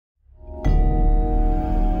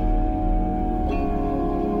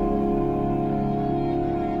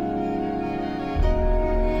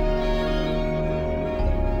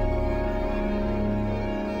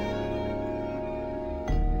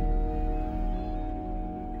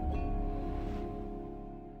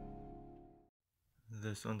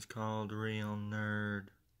This one's called Real Nerd.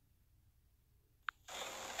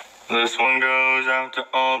 This one goes out to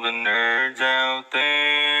all the nerds out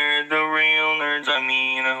there, the real nerds, I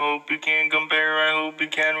mean. I hope you can compare, I hope you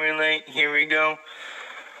can relate. Here we go.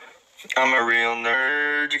 I'm a real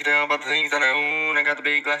nerd, you can tell about the things that I own. I got the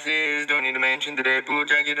big glasses, don't need to mention the Deadpool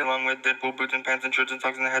jacket, along with Deadpool boots and pants and shirts and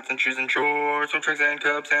socks and hats and shoes and shorts, some tricks and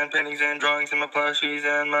cups and pennies and drawings and my plushies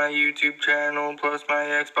and my YouTube channel, plus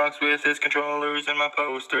my Xbox with its controllers and my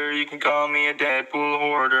poster. You can call me a Deadpool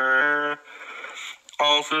hoarder.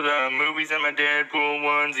 Also the movies and my Deadpool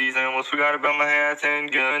onesies. I almost forgot about my hats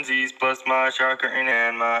and gunsies, plus my shark curtain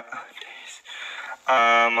and my undies.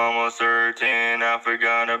 I'm almost certain I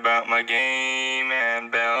forgot about my game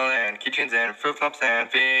and bell and kitchens and flip-flops and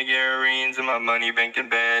figurines and my money bank and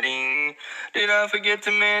betting. Did I forget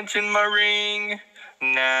to mention my ring?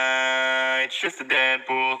 Nah, it's just a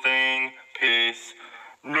Deadpool thing. Peace,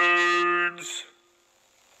 nerds.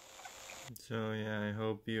 So yeah, I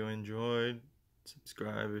hope you enjoyed.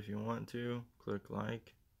 Subscribe if you want to. Click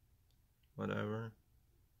like. Whatever.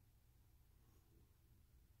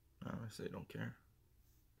 Honestly, don't care.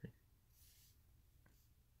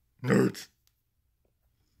 Nerds!